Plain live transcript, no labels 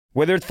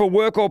Whether it's for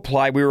work or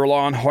play, we rely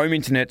on home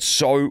internet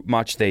so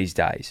much these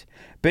days.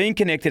 Being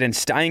connected and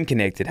staying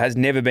connected has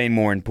never been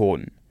more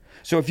important.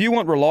 So if you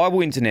want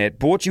reliable internet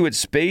brought to you at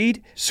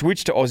speed,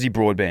 switch to Aussie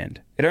Broadband.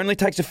 It only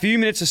takes a few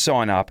minutes to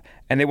sign up,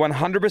 and their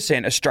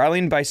 100%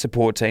 Australian-based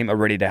support team are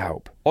ready to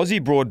help.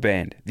 Aussie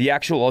Broadband, the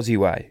actual Aussie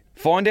way.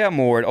 Find out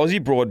more at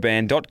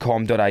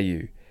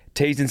aussiebroadband.com.au.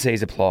 T's and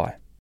C's apply.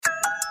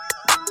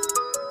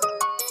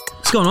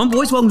 What's going on,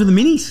 boys? Welcome to the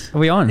minis. Are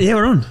we on? Yeah,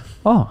 we're on.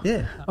 Oh.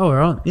 Yeah. Oh, we're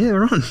on. Yeah,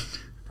 we're on.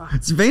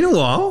 It's been a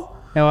while.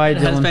 How are you It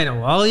doing? has been a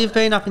while. You've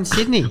been up in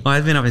Sydney.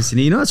 I've been up in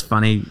Sydney. You know what's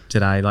funny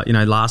today? Like,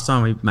 last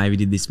time we maybe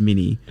did this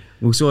mini,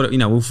 we're sort of,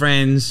 we're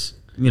friends,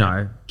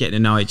 getting to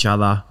know each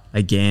other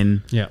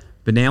again. Yeah.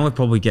 But now we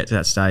probably get to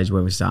that stage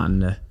where we're starting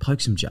to poke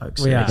some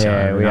jokes. We at are. each other,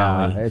 Yeah, we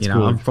aren't are. we? It's good.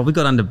 I've probably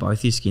got under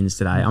both your skins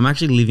today. I'm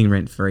actually living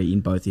rent-free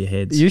in both your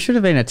heads. You should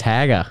have been a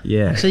tagger.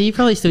 Yeah. So you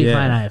probably still be Yeah.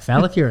 playing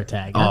AFL if you're a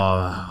tag. Oh,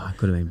 I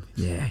could have been.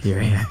 Yeah.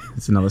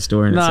 It's another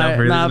story in No, itself.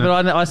 Really, isn't it?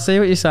 but I see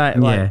what you're saying.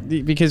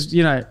 Like, because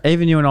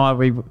even you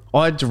and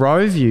I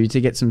drove you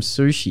to get some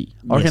sushi.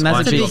 I reckon Yes,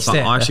 that's a big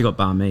step. I actually got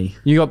bar me.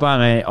 You got banh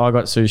mi, I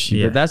got sushi,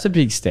 Yeah. but that's a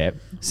big step.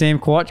 Sam,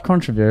 quite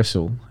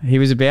controversial. He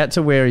was about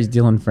to wear his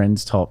Dylan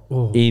Friends top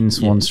in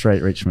Swan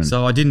Street, Richmond.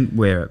 So I didn't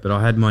wear it, but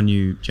I had my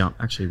new jump.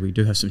 Actually, we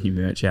do have some new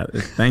merch out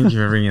there. Thank you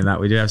for bringing that.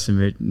 We do have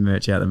some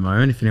merch out at the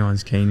moment. If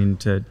anyone's keen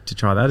to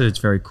try that, it's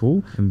very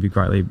cool and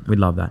we'd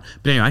love that.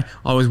 But anyway,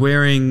 I was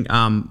wearing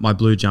my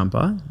blue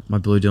jumper, my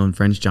blue Dylan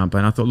Friends jumper,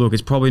 and I thought, look,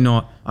 it's probably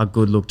not a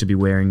good look to be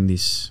wearing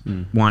this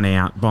one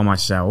out by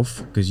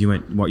myself because you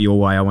went your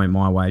way, I went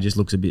my way. It just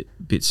looks a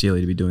bit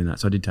silly to be doing that,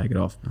 so I did take it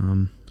off.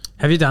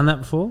 Have you done that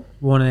before?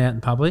 Worn it out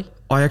in public?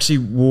 I actually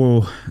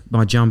wore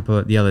my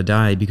jumper the other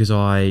day because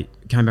I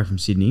came back from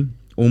Sydney.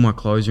 All my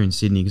clothes are in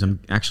Sydney because I'm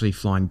actually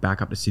flying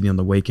back up to Sydney on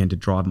the weekend to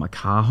drive my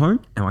car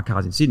home, and my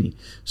car's in Sydney.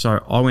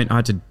 So I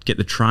had to get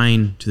the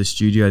train to the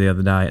studio the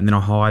other day, and then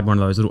I hired one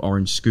of those little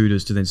orange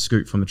scooters to then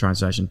scoot from the train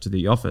station to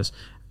the office.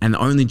 And the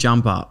only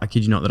jumper, I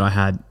kid you not, that I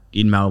had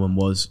in Melbourne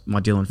was my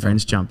Dylan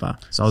Friends jumper.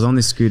 So I was on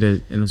this scooter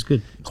and it was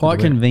good. quite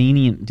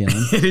convenient,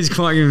 Dylan. It is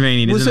quite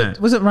convenient, isn't it?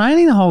 Was it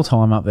raining the whole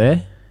time up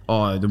there?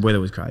 Oh, the weather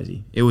was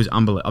crazy. It was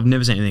unbelievable. I've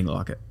never seen anything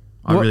like it.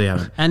 I really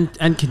haven't.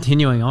 And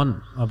continuing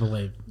on, I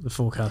believe, the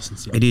forecast in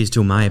Sydney. It is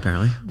till May,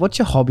 apparently. What's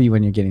your hobby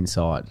when you get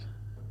inside?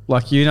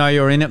 Like,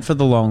 you're in it for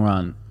the long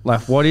run.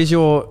 Like, what is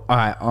your... All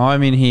right,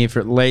 I'm in here for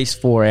at least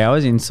 4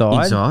 hours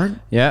inside. Inside?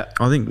 Yeah.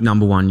 I think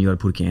number one, you got to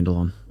put a candle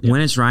on.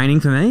 When it's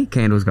raining for me,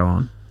 candles go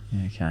on.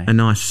 Okay. A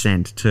nice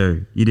scent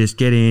too. You just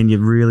get in, you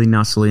really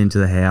nuzzle into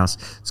the house.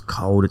 It's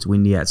cold, it's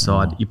windy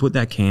outside. You put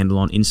that candle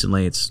on,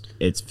 instantly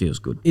it feels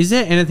good. Is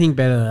there anything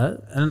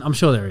better? And I'm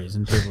sure there is,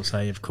 and people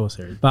say, of course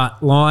there is.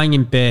 But lying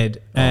in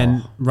bed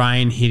and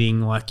rain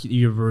hitting like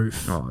your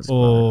roof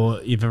or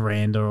your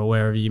veranda or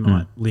wherever you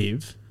might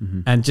live,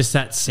 and just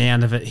that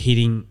sound of it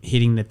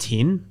hitting the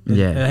tin.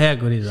 Yeah. How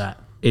good is that?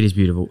 It is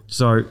beautiful.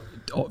 So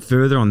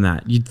further on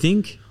that, you'd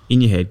think in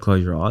your head,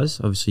 close your eyes.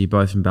 Obviously, you're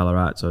both from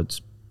Ballarat, so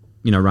it's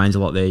rains a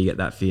lot there. You get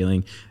that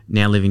feeling.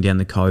 Now living down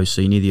the coast,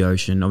 so you're near the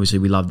ocean. Obviously,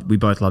 we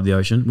both love the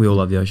ocean. We all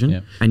love the ocean.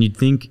 Yep. And you'd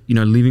think,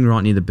 living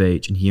right near the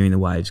beach and hearing the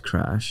waves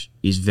crash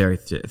is very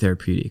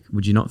therapeutic.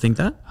 Would you not think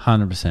that?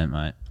 100%,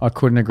 mate. I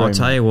couldn't agree I'll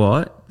tell more. you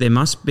what, there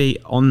must be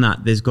on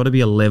that. There's got to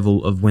be a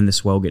level of when the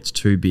swell gets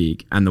too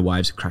big and the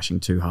waves are crashing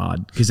too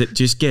hard because it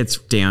just gets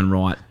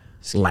downright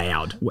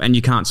loud and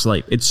you can't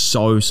sleep. It's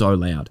so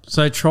loud.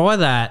 So try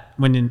that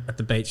when you're at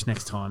the beach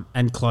next time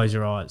and close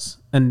your eyes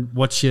and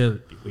watch your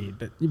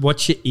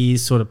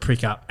ears sort of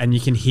prick up and you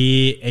can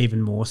hear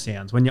even more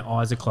sounds. When your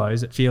eyes are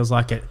closed, it feels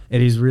like it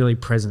is really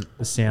present,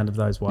 the sound of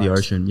those waves. The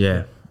ocean,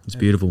 yeah. It's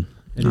beautiful.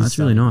 It's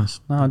really nice.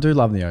 No, I do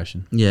love the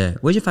ocean. Yeah.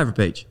 Where's your favourite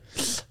beach?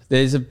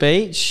 There's a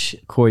beach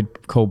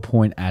called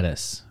Point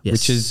Addis, Yes.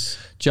 which is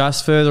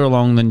just further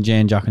along than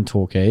Jan Juck and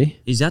Torquay.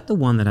 Is that the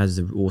one that has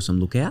the awesome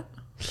lookout?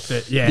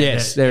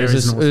 Yes,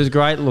 there's a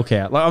great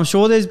lookout. Like, I'm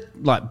sure there's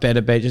like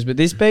better beaches, but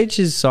this beach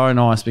is so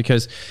nice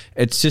because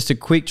it's just a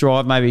quick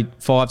drive, maybe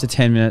 5 to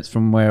 10 minutes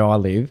from where I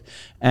live,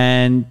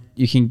 and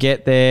you can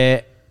get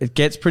there. It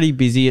gets pretty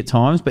busy at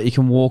times, but you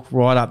can walk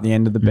right up the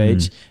end of the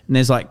beach, and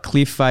there's like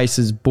cliff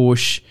faces,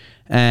 bush,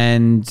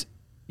 and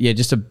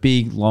just a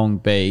big long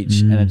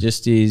beach, and it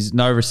just is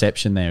no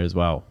reception there as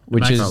well,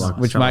 which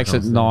makes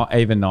it not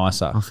even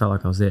nicer. I felt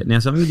like I was there. Now,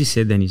 something you just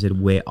said then, you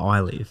said where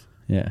I live.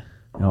 Yeah.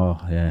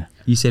 Oh yeah.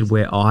 You said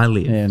where I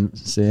live. Yeah, and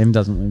Sam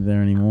doesn't live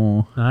there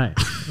anymore. No,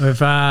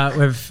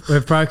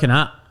 we've broken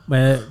up.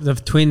 We're the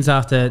twins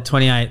after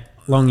 28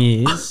 long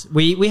years.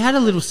 We had a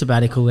little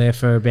sabbatical there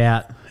for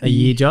about a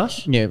year,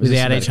 Josh. Yeah, it was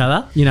without each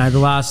other. The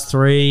last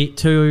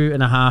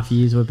 2.5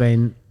 years we've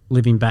been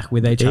living back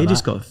with each other. It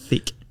just got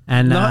thick.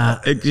 And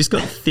it just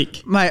got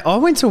thick. Mate, I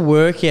went to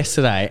work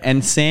yesterday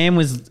and Sam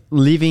was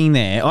living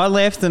there. I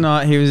left and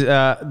he was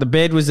the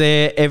bed was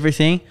there,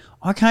 everything.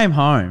 I came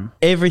home,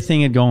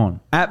 everything had gone.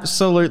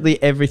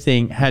 Absolutely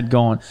everything had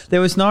gone. There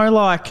was no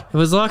like. It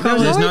was like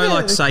There's no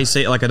like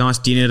see like a nice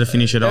dinner to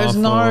finish it There off. was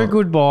no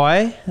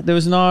goodbye. There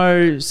was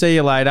no see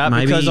you later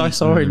Maybe- because I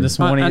saw him this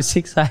morning at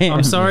 6 a.m.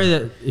 I'm sorry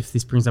that if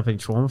this brings up any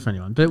trauma for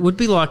anyone, but it would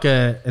be like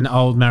an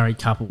old married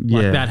couple,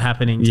 like Yeah. that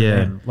happening to Yeah.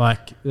 them.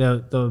 Like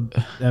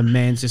the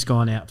man's just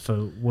gone out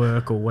for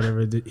work or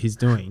whatever he's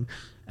doing,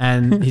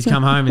 and he's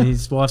come home and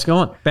his wife's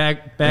gone.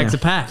 Bags are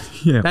packed.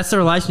 Yeah. That's the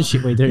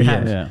relationship we do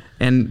have. Yeah.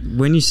 And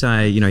when you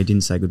say, you know, he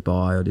didn't say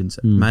goodbye or didn't say,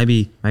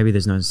 maybe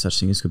there's no such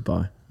thing as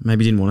goodbye.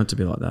 Maybe he didn't want it to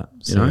be like that.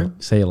 You know?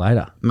 See you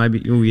later.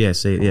 Maybe, oh yeah,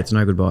 it's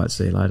no goodbye, it's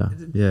see you later.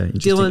 Yeah,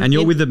 interesting. Dylan, and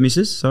you're with the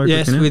missus? Sorry,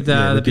 Yes, quick, with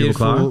yeah, the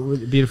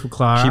beautiful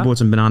Clara. She bought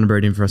some banana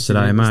bread in for us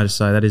today. I might just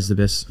say that is the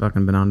best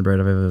fucking banana bread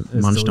I've ever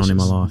munched on in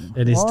my life.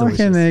 It is I delicious.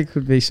 reckon there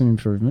could be some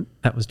improvement.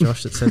 That was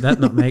Josh that said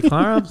that, not me,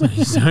 Clara.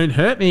 Please don't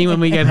hurt me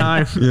when we get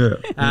home. Yeah.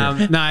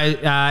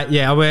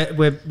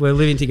 We're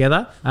living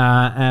together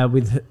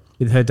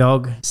with her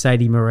dog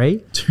Sadie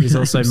Marie, who's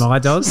also my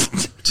dog.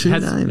 Two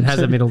names. It has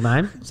a middle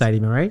name, Sadie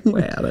Marie.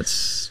 Wow,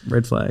 that's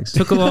red flags.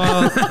 Took a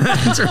while.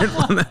 That's red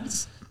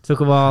flags.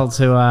 Took a while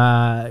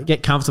to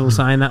get comfortable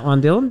saying that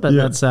one, Dylan, but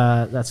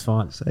Yeah. that's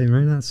fine. Say,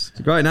 Marie, that's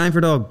a great name for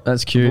a dog.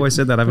 That's cute. I've always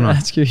said that, haven't I?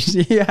 That's cute.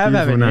 You have, Beautiful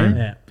haven't name. you?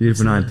 Yeah.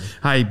 Beautiful name.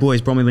 Hey,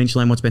 boys, Bromley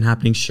Lynchland, what's been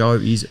happening? Show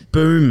is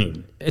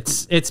booming.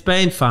 It's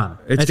been fun.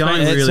 It's going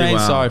been- really been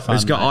well. so fun,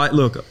 It's got, mate.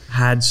 look,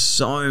 had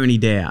so many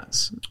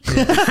doubts.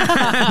 had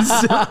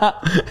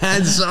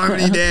so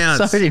many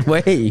doubts. So did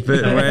we.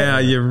 But wow,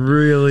 you're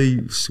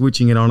really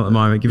switching it on at the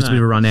moment. Give us a bit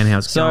of a rundown how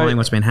it's So, going,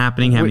 what's been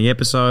happening, how many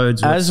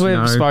episodes. As what's,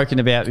 we've spoken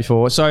about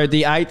before, so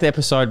the 8th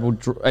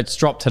episode it's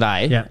dropped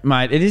today. Yeah.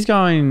 Mate, it is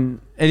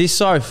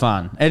so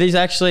fun. It is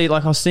actually,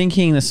 like, I was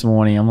thinking this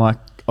morning, I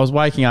was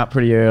waking up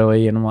pretty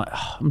early and I'm like,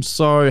 oh, I'm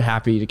so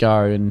happy to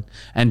go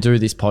and do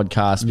this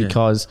podcast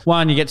because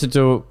one, you get to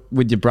do it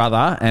with your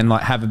brother and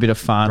like have a bit of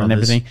fun and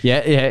Brothers. everything. Yeah,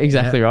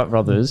 exactly right,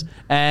 brothers.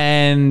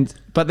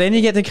 But then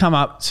you get to come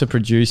up to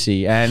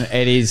Producey and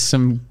it is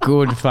some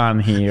good fun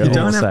here. You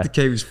don't also. have to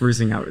keep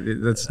sprucing up.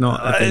 That's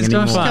not a thing It's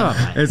anymore. good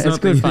fun. It's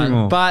not good the fun.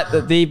 anymore.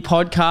 But the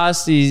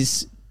podcast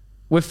is.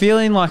 Well,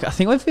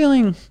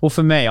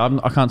 for me,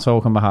 I can't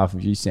talk on behalf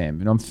of you, Sam,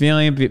 but I'm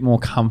feeling a bit more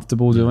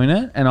comfortable doing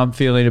it and I'm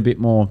feeling a bit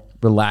more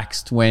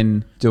relaxed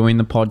when doing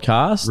the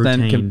podcast.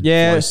 Routine,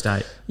 flow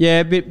state.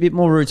 Yeah, a bit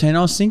more routine.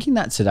 I was thinking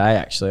that today,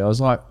 actually. I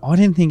was like, I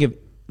didn't think of,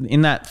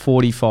 in that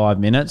 45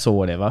 minutes or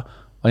whatever,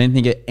 I didn't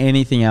think of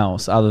anything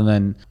else other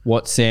than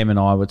what Sam and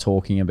I were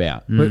talking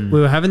about. We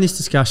were having this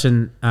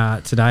discussion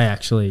today,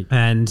 actually,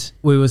 and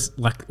we was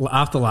like,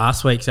 after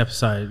last week's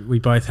episode, we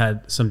both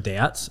had some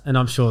doubts, and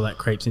I'm sure that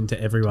creeps into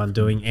everyone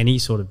doing any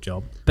sort of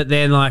job. But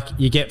then, like,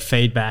 you get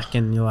feedback,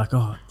 and you're like,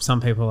 oh,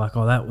 some people are like,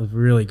 oh, that was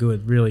really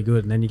good,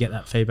 and then you get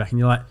that feedback, and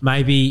you're like,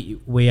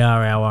 maybe we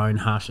are our own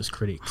harshest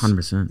critics.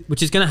 100%.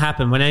 Which is going to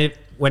happen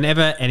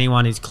whenever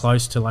anyone is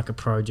close to like a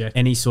project,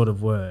 any sort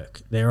of work,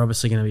 they're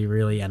obviously going to be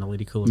really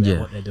analytical about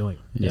what they're doing.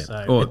 Yeah.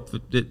 So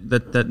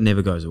That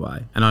never goes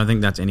away. And I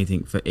think that's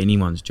anything for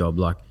anyone's job.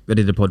 Like, I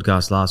did a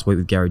podcast last week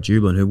with Gary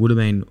Jublin, who would have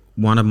been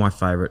one of my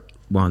favourite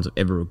ones I've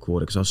ever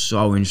recorded because I was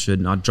so interested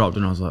and I dropped it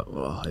and I was like,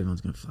 oh,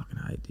 everyone's going to fucking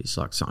hate this.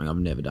 Like something I've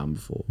never done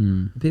before.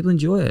 People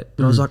enjoy it.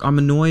 But I was like, I'm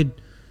annoyed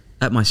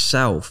at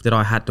myself that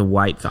I had to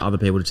wait for other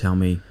people to tell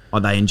me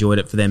they enjoyed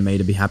it for me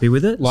to be happy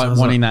with it. Like So I was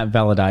wanting that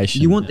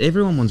validation.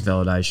 everyone wants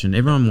validation.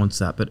 Everyone wants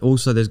that. But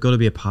also there's got to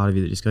be a part of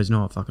you that just goes, you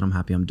know what, fuck it, I'm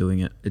happy, I'm doing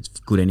it. It's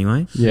good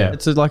anyway. Yeah.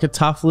 It's like a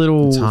tough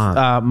little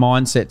hard.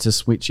 mindset to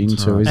switch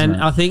into, hard. isn't and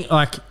it? I think,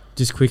 like,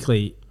 just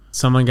quickly,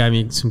 someone gave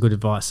me some good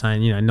advice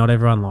saying, you know, not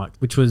everyone liked,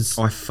 which was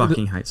I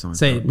fucking hate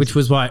Seinfeld. which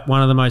was like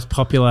one of the most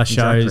popular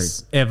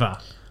shows ever.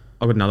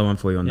 I've got another one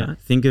for you on that.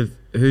 Think of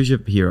who's your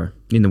hero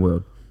in the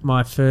world.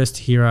 My first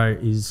hero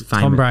is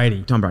Tom Famous.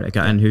 Brady. Tom Brady.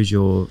 Okay, and who's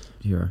your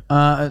hero?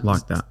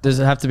 Like that. Does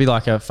it have to be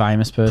like a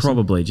famous person?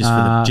 Probably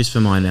just for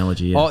my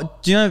analogy. Yeah. Oh,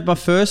 do you know my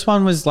first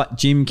one was like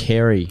Jim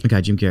Carrey?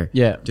 Okay, Jim Carrey.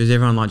 Yeah. Does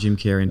everyone like Jim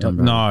Carrey and Tom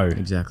Brady? No,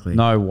 Exactly.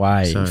 No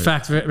way. So- In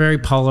fact, very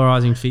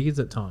polarizing figures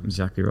at times.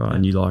 Exactly right,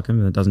 and you like them,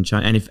 and it doesn't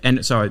change.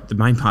 Sorry, the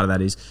main part of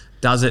that is,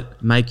 does it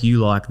make you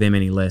like them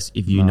any less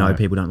if you know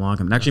people don't like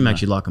them? It actually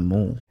makes you like them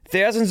more.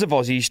 Thousands of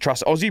Aussies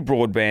trust Aussie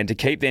Broadband to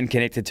keep them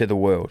connected to the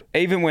world,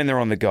 even when they're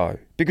on the go.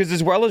 Because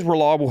as well as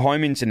reliable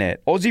home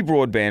internet, Aussie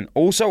Broadband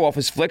also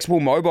offers flexible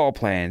mobile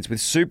plans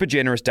with super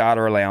generous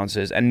data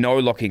allowances and no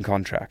lock-in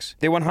contracts.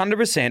 Their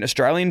 100%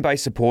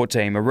 Australian-based support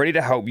team are ready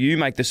to help you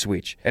make the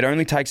switch. It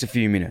only takes a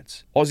few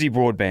minutes. Aussie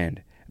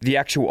Broadband, the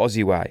actual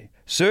Aussie way.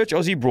 Search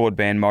Aussie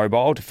Broadband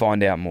mobile to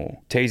find out more.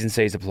 T's and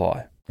C's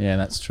apply. Yeah,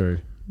 that's true.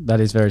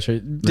 That is very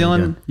true.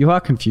 Dylan, you are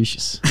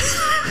Confucius.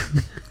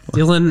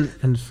 Dylan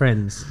and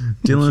friends.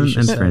 Dylan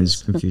and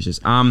friends, Confucius.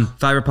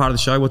 Favorite part of the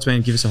show? What's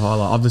been? Give us a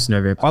highlight. I've listened to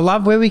every episode. I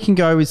love where we can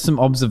go with some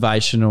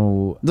observations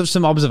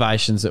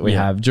that we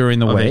have during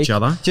the Of week. each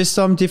other. Just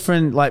some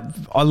different,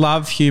 I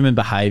love human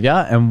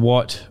behavior and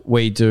what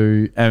we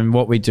do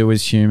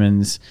as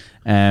humans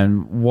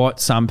and what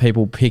some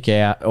people pick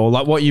out, or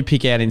like what you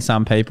pick out in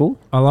some people.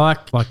 I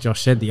like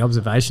Josh said, the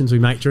observations we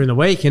make during the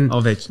week. And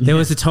there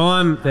was a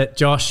time that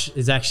Josh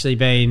has actually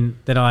been,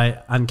 that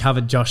I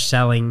uncovered Josh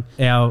selling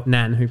our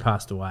nan who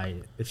passed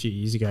away a few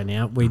years ago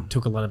now. We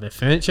took a lot of her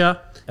furniture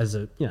as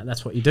a,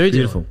 that's what you do.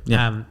 Beautiful.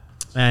 Yeah.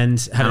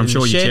 And had I'm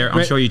sure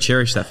you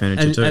cherish that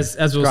furniture too.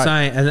 As we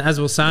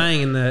were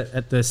saying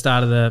at the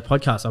start of the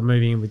podcast, I'm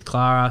moving in with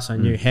Clara, so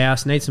new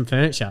house, need some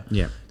furniture.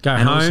 Yeah. Go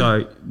and home.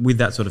 Also with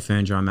that sort of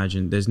furniture, I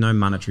imagine there's no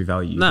monetary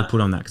value you can put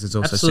on that because it's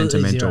also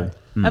absolutely sentimental.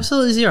 Zero.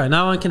 Absolutely zero.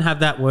 No one can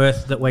have that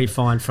worth that we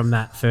find from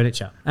that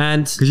furniture.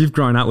 And because you've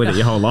grown up with it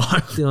your whole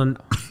life.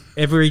 Dylan,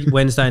 every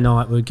Wednesday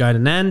night we'd go to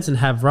Nan's and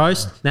have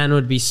roast. Nan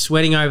would be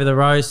sweating over the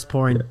roast,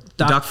 pouring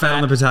duck fat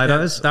on the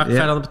potatoes. Duck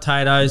fat on the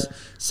potatoes,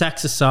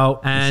 sacks of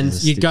salt, and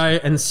you'd go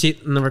and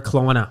sit in the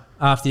recliner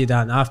after you're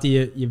done. After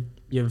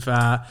you've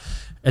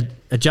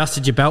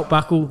adjusted your belt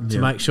buckle to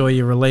make sure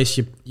you release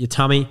your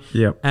tummy.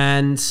 Yep.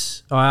 And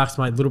I asked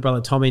my little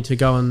brother Tommy to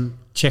go and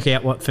check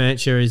out what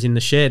furniture is in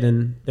the shed,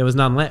 and there was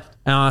none left.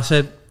 And I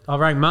said, I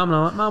rang Mum and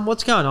I'm like, Mum,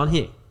 what's going on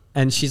here?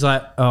 And she's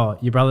like, oh,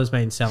 your brother's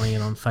been selling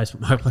it on Facebook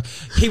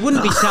Marketplace. He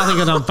wouldn't be selling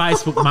it on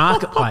Facebook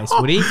Marketplace,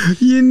 would he?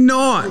 You're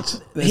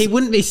not. He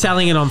wouldn't be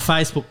selling it on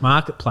Facebook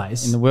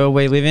Marketplace. In the world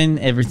we live in,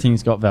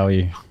 everything's got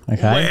value.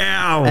 Okay.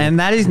 Wow.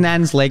 And that is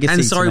Nan's legacy.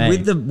 And sorry, to me.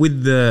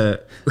 with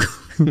the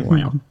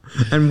wow.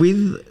 And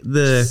with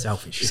the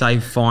selfish, say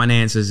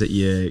finances that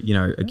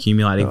you're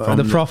accumulating from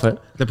the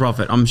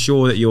profit. I'm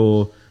sure that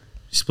you're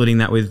splitting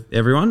that with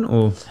everyone,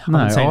 or no?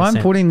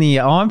 I'm putting the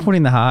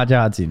hard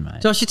yards in,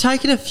 mate. Josh, you're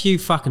taking a few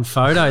fucking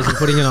photos and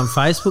putting it on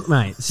Facebook,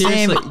 mate.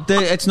 Seriously,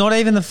 it's not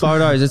even the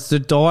photos; it's the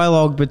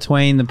dialogue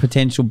between the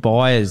potential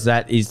buyers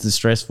that is the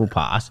stressful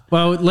part.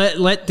 Well,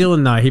 let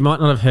Dylan know. He might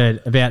not have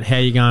heard about how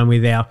you're going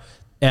with our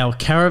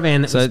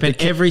caravan that we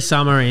spent every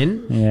summer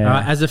in,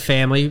 right, as a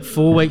family,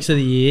 4 weeks of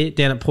the year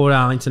down at Port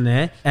Arlington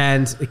there.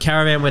 And the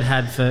caravan we'd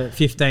had for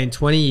 15,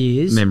 20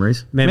 years.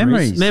 Memories.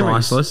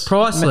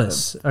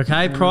 Priceless.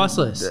 Okay,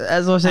 priceless.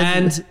 As I said.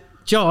 And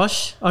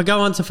Josh, I go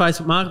onto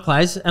Facebook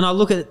Marketplace and I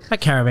look at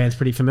that caravan's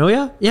pretty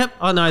familiar. Yep,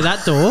 I know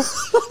that door.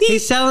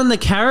 He's selling the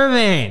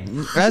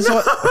caravan. That's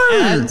what.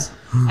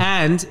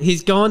 And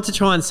he's gone to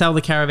try and sell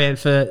the caravan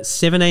for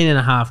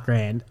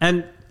 $17,500.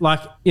 And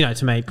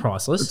to me,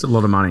 priceless. It's a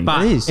lot of money.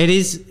 But it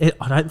is.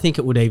 I don't think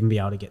it would even be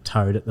able to get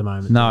towed at the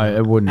moment. No,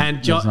 it wouldn't.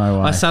 And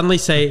I suddenly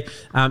see,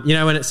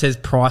 when it says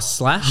price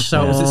slash,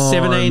 so it was at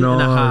 17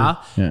 and a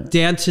half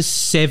down to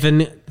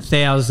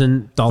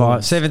 $7,000.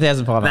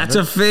 $7,500.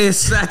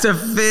 That's a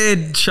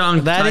fair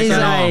chunk.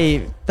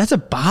 That's a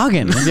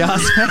bargain. If you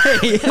ask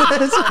me.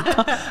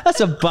 That's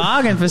a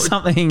bargain for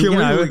something.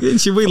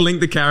 Should we link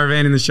the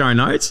caravan in the show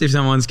notes if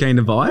someone's keen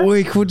to buy it?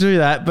 We could do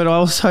that, but I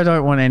also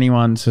don't want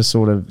anyone to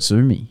sort of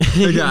sue me.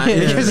 Because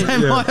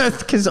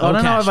I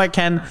don't know if I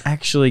can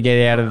actually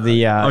get out of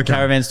the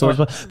caravan storage.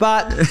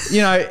 But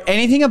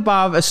anything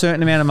above a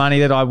certain amount of money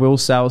that I will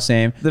sell,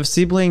 Sam, the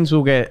siblings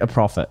will get a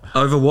profit.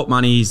 Over what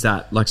money is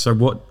that? So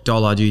what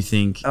dollar do you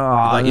think? Is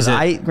it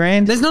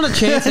 $8,000? There's not a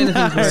chance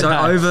anything. So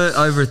over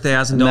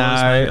 $1,000,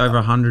 maybe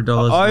over $100.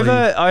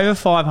 Over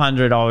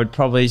 500, I would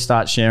probably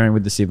start sharing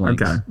with the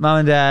siblings. Okay. Mum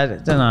and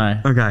Dad, don't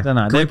know. Okay. Don't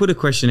know. Can we put a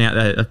question out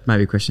there?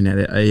 Maybe a question out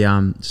there.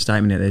 A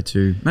statement out there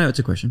too. No, it's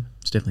a question.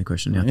 It's definitely a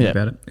question. Now I think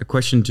about it. A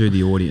question to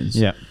the audience.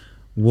 Yeah.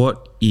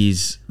 What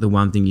is the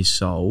one thing you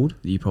sold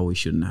that you probably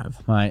shouldn't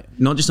have? Mate.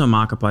 Not just on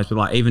Marketplace,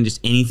 but even just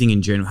anything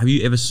in general. Have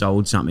you ever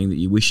sold something that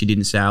you wish you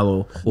didn't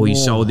sell, or you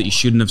sold that you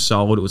shouldn't have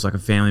sold? It was like a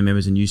family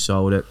member's and you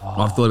sold it.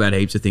 I've thought about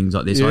heaps of things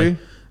like this.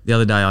 The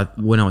other day,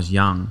 when I was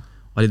young,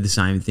 I did the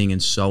same thing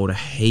and sold a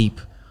heap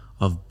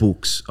of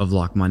books of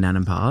my nan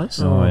and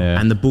pa's. Oh, yeah.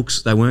 And the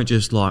books, they weren't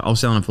just I was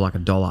selling them for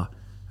 $1.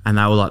 And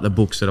they were the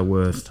books that are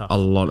worth a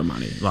lot of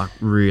money.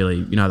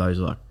 Really, those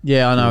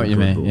yeah, I know what you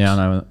mean. books. Yeah,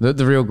 I know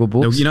the real good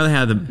books. You know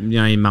how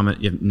your mum,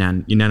 your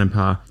nan and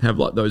pa have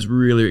those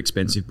really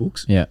expensive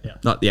books. Yeah.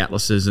 Like the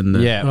atlases and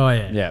the yeah.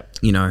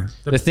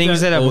 The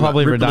things that are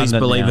probably redundant.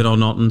 Believe it or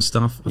not and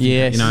stuff.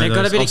 Yes. They've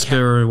got a bit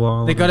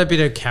of they've got a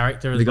bit of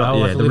character as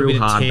well. The real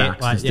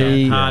hardbacks.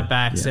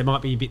 Hardbacks. They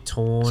might be a bit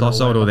torn. So I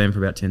sold all them for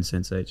about 10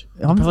 cents each.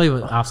 Probably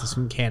after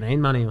some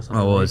canteen money or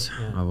something.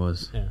 I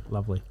was. Yeah,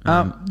 lovely.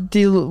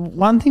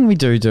 One thing we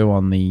do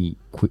on the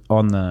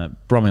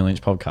Bromley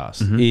Lynch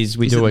podcast is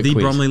we do a quiz.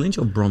 Bromley Lynch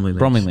or Bromley Lynch?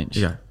 Bromley Lynch.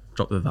 Yeah,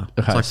 drop the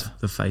Okay. It's like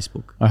the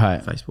Facebook.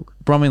 Okay. Facebook.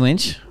 Bromley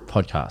Lynch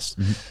podcast.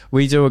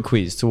 We do a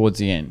quiz towards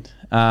the end.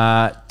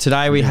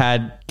 Today we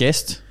had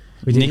guest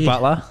Nick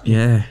Butler.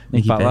 Yeah,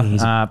 Nick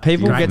Butler.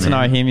 People get to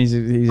know him.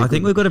 I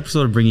think we've got to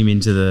sort of bring him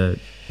into the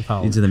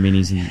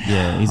minis.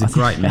 And, he's a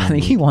great man. I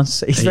think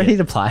he's ready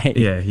to play.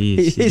 Yeah, he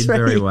is. He did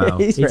very well.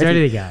 He's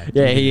ready to go.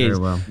 Yeah, he is.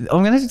 Very well.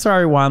 I'm going to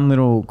throw one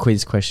little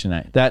quiz question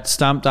at that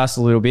stumped us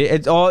a little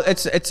bit.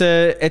 It's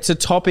a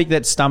topic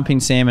that's stumping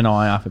Sam and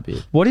I up a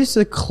bit. What is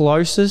the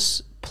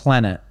closest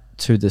planet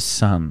to the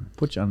sun?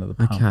 Put you under the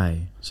pump.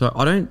 Okay, so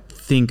I'm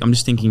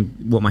just thinking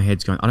what my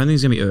head's going. I don't think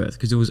it's going to be Earth,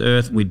 because if it was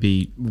Earth, we'd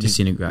be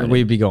disintegrated.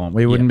 We'd be gone.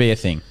 We wouldn't be a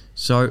thing.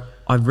 So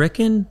I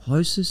reckon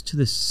closest to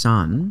the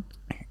sun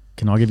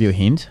Can I give you a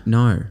hint?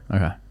 No.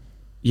 Okay.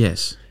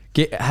 Yes.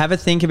 Have a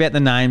think about the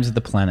names of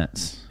the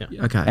planets.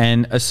 Okay.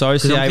 And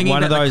associate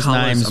one of those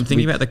names. I'm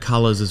thinking about the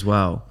colours as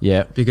well.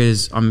 Yeah.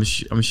 Because I don't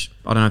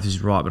know if this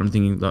is right, but I'm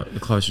thinking that the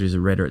closer is, the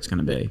redder it's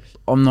going to be.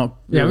 I'm not.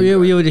 Yeah,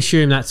 we would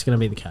assume that's going to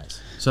be the case.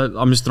 So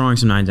I'm just throwing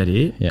some names out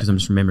here because I'm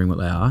just remembering what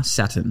they are.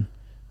 Saturn.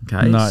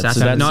 Okay. No, so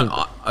Saturn.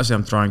 that's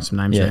I'm throwing some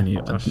names around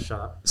here. Shut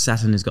up.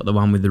 Saturn has got the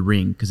one with the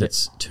ring because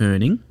it's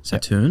turning.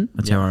 Saturn.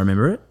 That's how I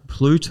remember it.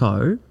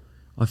 Pluto.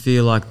 I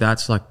feel like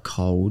that's like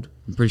cold.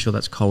 I'm pretty sure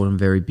that's cold and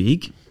very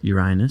big.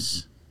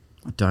 Uranus.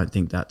 I don't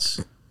think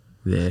that's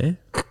there.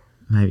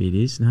 Maybe it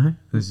is. No,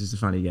 this is just a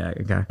funny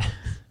gag. Okay.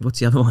 What's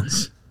the other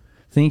ones?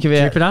 Think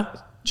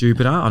about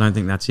Jupiter. I don't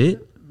think that's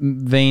it.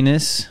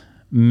 Venus,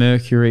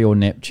 Mercury, or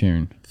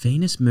Neptune.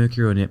 Venus,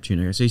 Mercury, or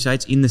Neptune. Okay, so you say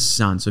it's in the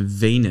sun. So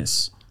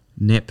Venus,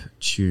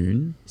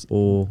 Neptune,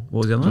 or what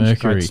was the other one?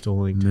 Mercury. Great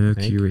stalling.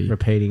 Mercury.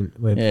 Repeating.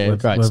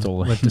 Great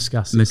stalling. We've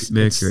discussed this.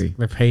 Mercury. It's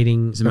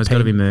repeating. It's got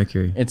to be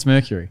Mercury. It's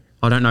Mercury.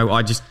 I don't know.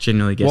 I just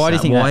generally guess. Why do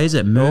you think Why that? is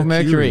it Well,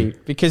 Mercury?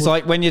 Because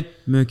like when you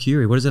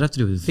Mercury. What does that have to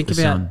do with Think the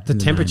about sun the in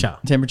temperature.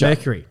 name?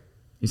 Mercury.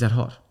 Is that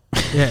hot?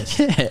 Yes.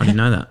 I didn't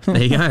know that.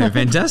 There you go.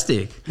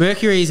 Fantastic.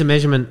 Mercury is a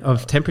measurement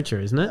of temperature,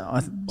 isn't it?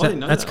 I didn't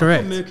know That's that.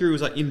 correct. I thought Mercury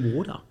was like in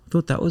water. I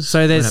thought that was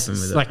So what there's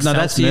happened with it. like no,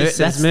 that's Celsius,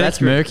 there's that's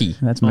murky.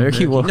 That's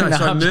murky. No, so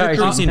I'm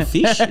Mercury's joking. in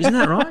fish. Isn't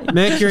that right?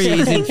 Mercury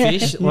is in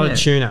fish or Yeah.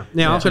 tuna.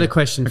 Now I've got a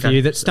question for Okay.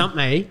 you that stumped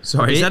me.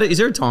 Sorry, is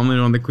there a time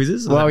limit on the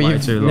quizzes? Well, Way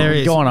you've too long. There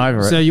is. gone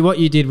over it. So what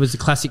you did was the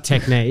classic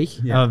technique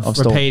of Of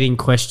stall. repeating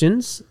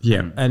questions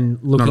Yeah. and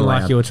looking Not like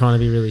allowed. you were trying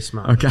to be really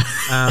smart. Okay.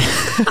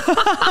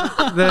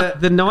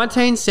 The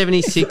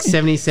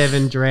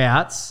 1976-77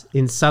 droughts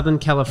in Southern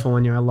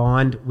California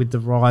aligned with the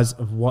rise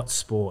of what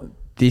sport?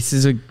 This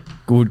is a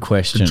good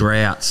question.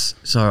 Droughts.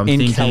 So I'm In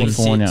thinking.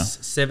 California.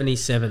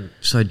 77.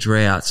 So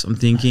droughts. I'm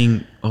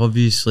thinking.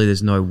 Obviously,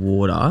 there's no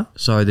water.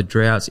 So the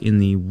droughts in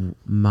the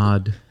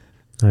mud.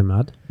 No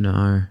mud.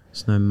 No,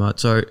 it's no mud.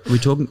 So we're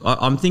talking.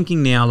 I'm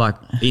thinking now, like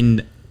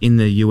in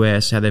the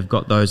US, how they've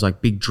got those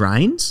like big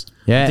drains.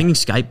 Yeah. I'm thinking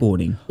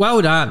skateboarding.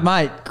 Well done.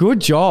 Mate, good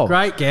job.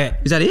 Great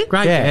get. Is that it?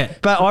 Great Yeah,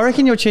 get. but I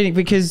reckon you're cheating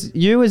because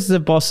you, as the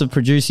boss of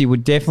producer,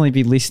 would definitely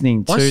be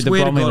listening to I the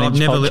swear to Bromley God, I've Lynch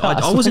never.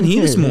 podcast. I wasn't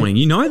here this wouldn't you? morning.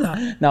 You know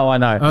that. No, I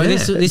know. Oh,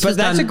 this Yeah. was But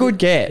that's done- a good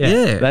get.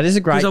 Yeah, that is a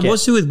great Because get. I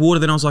was too with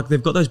water. Then I was like,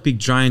 they've got those big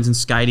drains and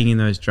skating in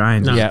those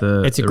drains. No, is Yeah.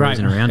 it's a the great.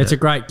 reason around It's it. a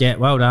great get.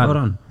 Well done. Well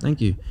done. Thank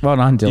you. Well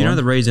done, Dylan. You know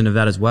the reason of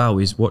that as well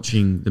is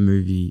watching the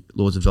movie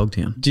Lords of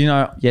Dogtown. Do you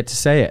know yet to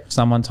see it?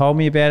 Someone told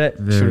me about it.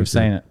 Should have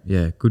seen it.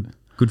 Yeah, good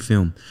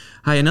film.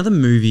 Hey, another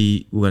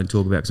movie we're going to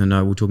talk about, because I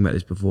know we were talking about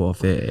this before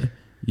off air.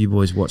 You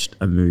boys watched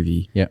a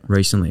movie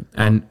recently.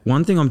 And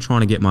one thing I'm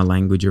trying to get my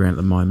language around at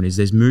the moment is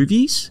there's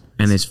movies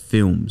and there's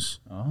films.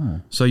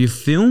 Oh. So your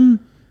film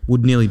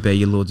would nearly be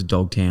your Lords of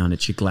Dogtown.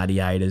 It's your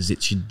Gladiators.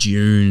 It's your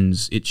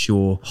Dunes. It's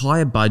your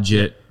higher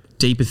budget,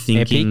 deeper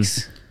thinking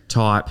Epics.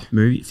 type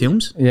movie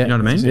films. Yeah. You know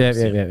what I mean?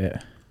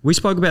 Yeah. We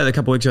spoke about it a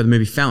couple of weeks ago, the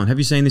movie Fallon. Have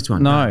you seen this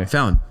one? No.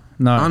 Fallon.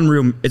 No.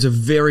 Unreal. It's a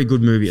very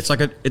good movie. It's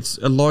like it's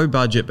a low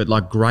budget, but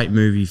like great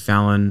movie.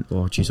 Fallon.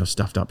 Oh, jeez, I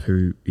stuffed up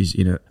who is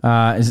in it.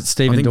 Is it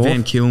Stephen I think Dorff?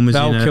 Van Kilmer's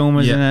Val in it.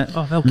 Kilmer's Yeah. in it.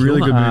 Oh, Val Really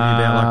Kilmer. good movie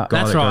about like a guy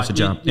That's that right. goes to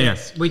jump.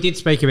 Yes, we did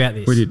speak about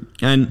this. We did.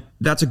 And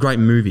that's a great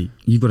movie.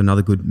 You've got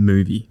another good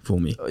movie for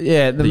me.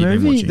 Yeah, the that you've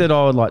been movie watching. that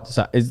I would like to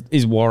say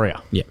is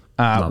Warrior. Yeah.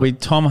 Love With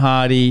Tom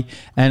Hardy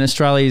and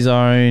Australia's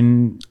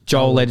own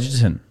Joel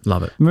Edgerton.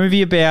 Love it.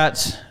 Movie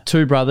about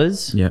two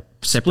brothers. Yeah.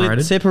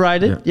 Separated.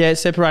 Separated. Yeah,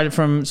 separated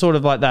from sort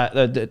of like that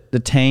the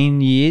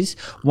teen years.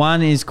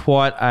 One is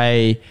quite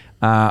a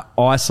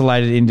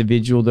isolated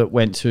individual that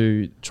went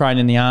to train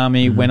in the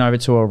army, went over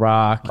to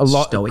Iraq.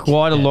 Stoic.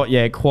 Quite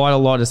a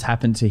lot has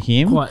happened to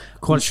him.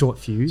 Quite short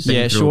fuse.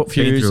 Yeah, through- short been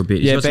fuse. through a bit.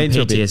 He's Yeah, got some been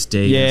through a bit.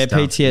 PTSD Yeah, and stuff.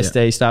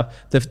 PTSD stuff.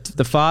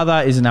 The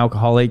father is an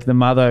alcoholic. The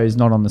mother is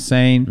not on the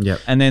scene. Yep.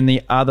 And then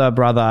the other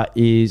brother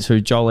is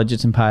who Joel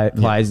Edgerton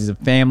plays is a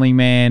family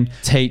man,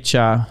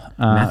 teacher,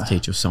 Math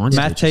teacher, science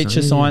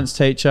teacher. science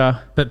teacher.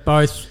 But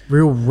both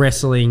real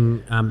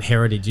wrestling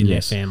heritage in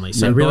Yes. their family.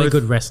 So And really both-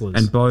 good wrestlers.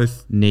 And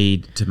both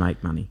need to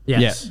make money.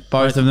 yes. Yeah,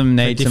 both of them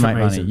need to different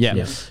make money. reasons. Yeah.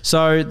 Yeah.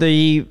 So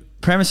the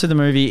premise of the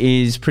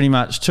movie is pretty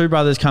much two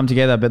brothers come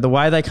together, but the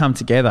way they come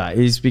together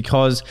is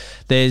because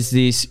there's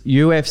this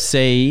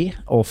UFC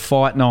or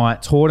fight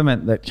night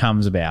tournament that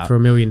comes about For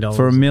 $1 million.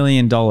 For $1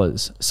 million.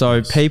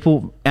 So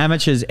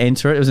amateurs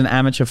enter it. It was an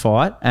amateur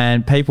fight,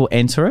 and people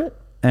enter it,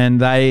 and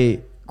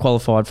they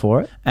qualified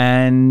for it,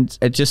 and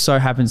it just so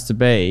happens to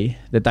be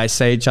that they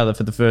see each other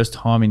for the first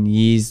time in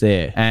years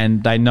there,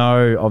 and they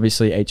know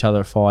obviously each other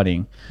are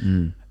fighting.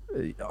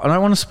 I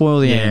don't want to spoil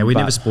the end. Yeah, we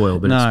never spoil,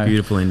 but it's a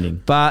beautiful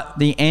ending. But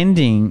the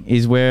ending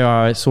is where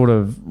I sort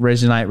of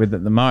resonate with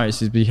it the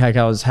most, is because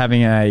I was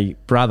having a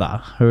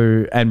brother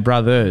and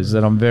brothers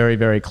that I'm very,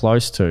 very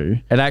close to.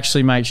 It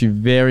actually makes you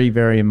very,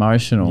 very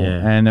emotional,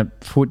 and it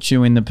puts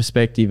you in the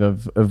perspective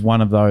of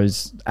one of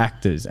those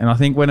actors. And I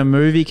think when a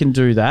movie can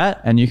do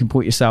that and you can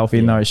put yourself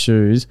in those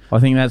shoes, I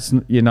think that's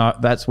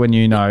when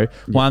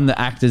one, the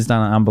actor's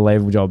done an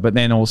unbelievable job, but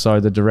then also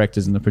the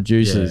directors and the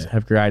producers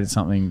have created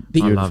something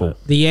beautiful.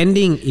 The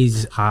ending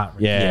is heart.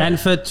 Yeah. And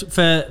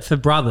for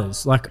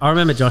brothers, like I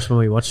remember Josh when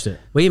we watched it,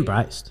 we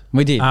embraced.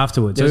 We did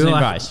afterwards. It was an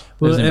embrace.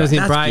 It was an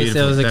embrace.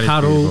 There was a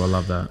cuddle. I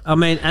love that. I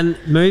mean, and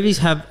movies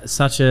have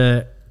such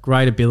a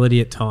great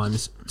ability at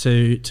times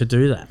to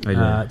do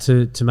that,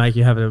 to make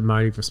you have an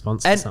emotive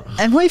response to something.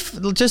 And we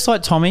just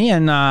like Tommy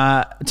and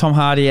Tom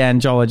Hardy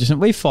and Joel Edgerton,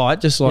 we fight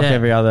just like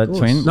every other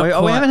twin.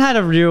 We haven't had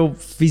a real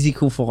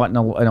physical fight in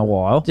a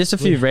while. Just a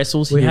few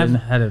wrestles. We have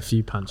had a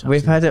few punch-ups.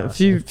 We've had a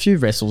few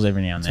wrestles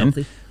every now and then.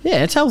 Healthy.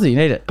 Yeah, it's healthy. You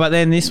need it. But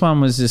then this one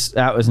was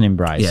that was an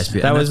embrace. Yes,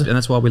 and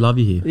that's why we love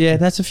you here. Yeah,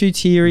 that's a few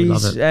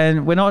tearies,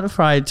 and we're not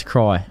afraid to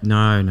cry.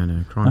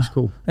 No. Crying's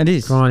cool. It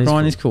is.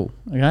 Crying is cool.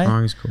 Okay.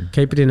 Crying is cool.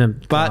 Keep it in a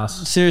glass.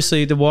 But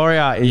seriously, The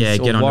Warrior is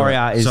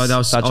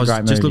such a great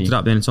movie. Just looked it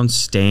up then. It's on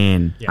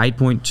Stan.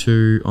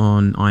 8.2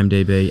 on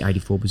IMDb,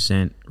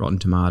 84% Rotten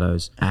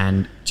Tomatoes.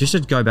 And just to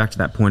go back to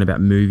that point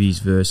about movies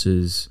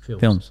versus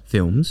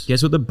films.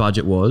 Guess what the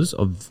budget was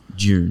of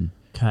Dune?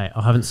 Okay,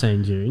 I haven't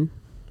seen Dune,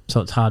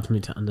 so it's hard for me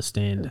to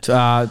understand.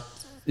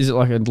 Is it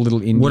like a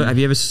little indie? What have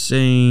you ever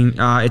seen?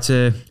 It's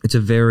a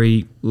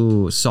very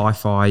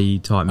sci-fi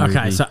type movie.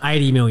 Okay, so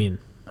 80 million.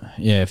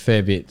 Yeah,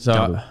 fair bit.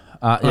 So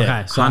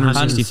okay, so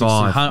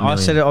 165 I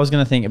said I was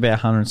going to think about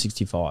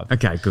 165.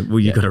 Okay, good. Well,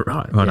 you got it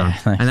right. Well done.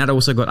 And that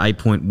also got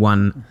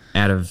 8.1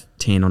 out of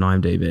 10 on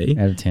IMDb.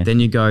 Out of 10.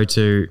 Then you go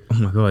to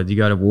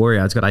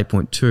Warrior. It's got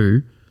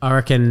 8.2. I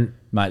reckon,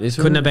 mate, this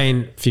couldn't have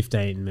been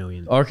 15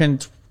 million. I reckon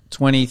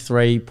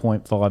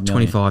 23.5 million.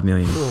 25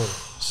 million.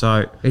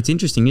 So it's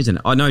interesting, isn't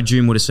it? I know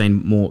Dune would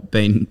have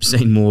been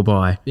seen more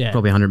by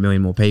probably 100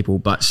 million more people,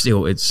 but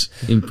still, it's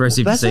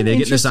impressive to see they're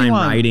getting the same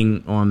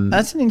rating on.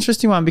 That's an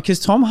interesting one because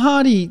Tom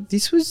Hardy,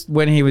 this was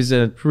when he was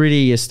a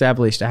pretty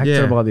established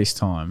actor by this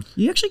time.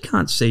 You actually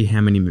can't see how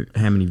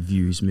many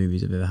views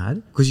movies have ever had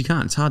because you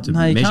can't. It's hard to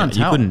measure. Can't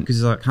tell. You couldn't because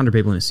there's like 100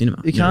 people in a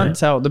cinema. You can't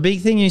tell. The big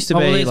thing used to be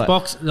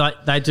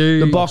they do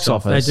the box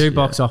office. They do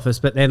box office,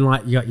 but then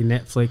like you got your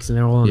Netflix and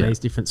they're all on these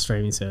different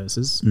streaming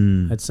services.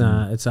 It's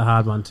a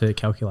hard one to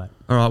calculate.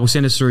 All right, well,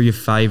 send us through your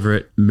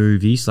favourite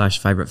movie /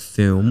 favourite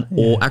film.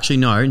 Or actually,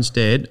 no,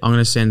 instead, I'm going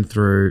to send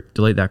through,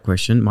 delete that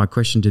question. My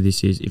question to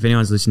this is, if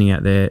anyone's listening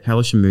out there, tell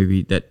us a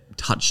movie that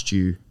touched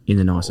you in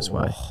the nicest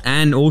way.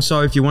 And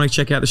also, if you want to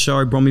check out the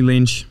show, Bromley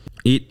Lynch,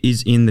 it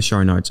is in the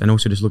show notes. And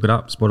also just look it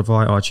up,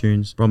 Spotify,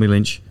 iTunes, Bromley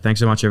Lynch. Thanks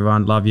so much,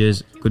 everyone. Love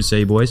yous. Good to see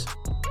you, boys.